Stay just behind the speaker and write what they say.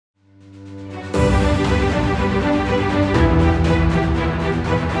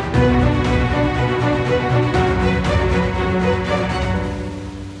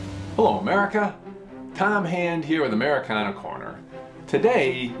America, Tom Hand here with Americana Corner.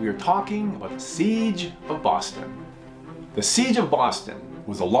 Today we are talking about the Siege of Boston. The Siege of Boston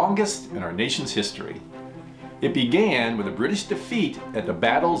was the longest in our nation's history. It began with a British defeat at the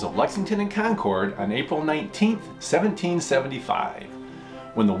battles of Lexington and Concord on April 19, 1775,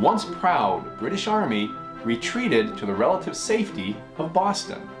 when the once proud British Army retreated to the relative safety of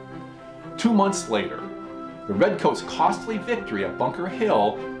Boston. 2 months later, the Redcoats' costly victory at Bunker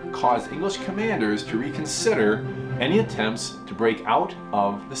Hill caused English commanders to reconsider any attempts to break out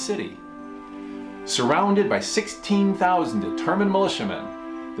of the city. Surrounded by 16,000 determined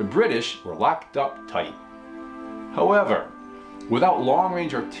militiamen, the British were locked up tight. However, without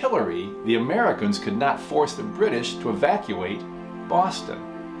long-range artillery, the Americans could not force the British to evacuate Boston.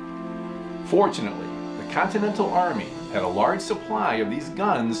 Fortunately, the Continental Army had a large supply of these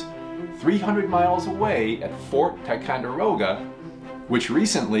guns 300 miles away at Fort Ticonderoga, which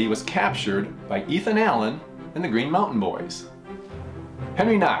recently was captured by Ethan Allen and the Green Mountain Boys.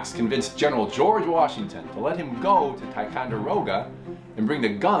 Henry Knox convinced General George Washington to let him go to Ticonderoga and bring the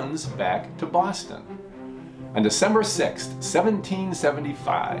guns back to Boston. On December 6,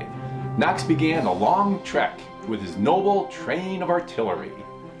 1775, Knox began a long trek with his noble train of artillery.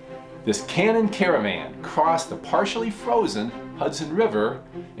 This cannon caravan crossed the partially frozen Hudson River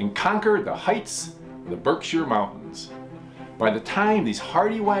and conquered the heights of the Berkshire Mountains. By the time these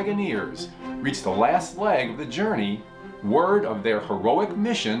hardy wagoneers reached the last leg of the journey, word of their heroic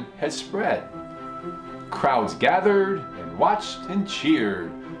mission had spread. Crowds gathered and watched and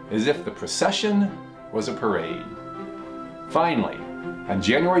cheered as if the procession was a parade. Finally, on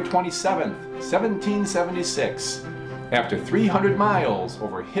January 27, 1776, after 300 miles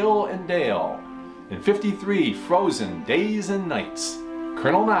over hill and dale and 53 frozen days and nights,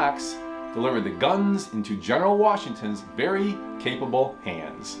 Colonel Knox delivered the guns into General Washington's very capable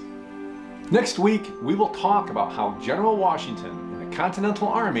hands. Next week, we will talk about how General Washington and the Continental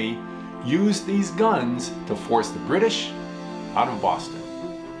Army used these guns to force the British out of Boston.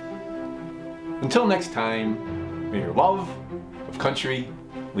 Until next time, may your love of country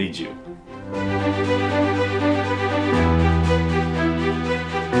lead you.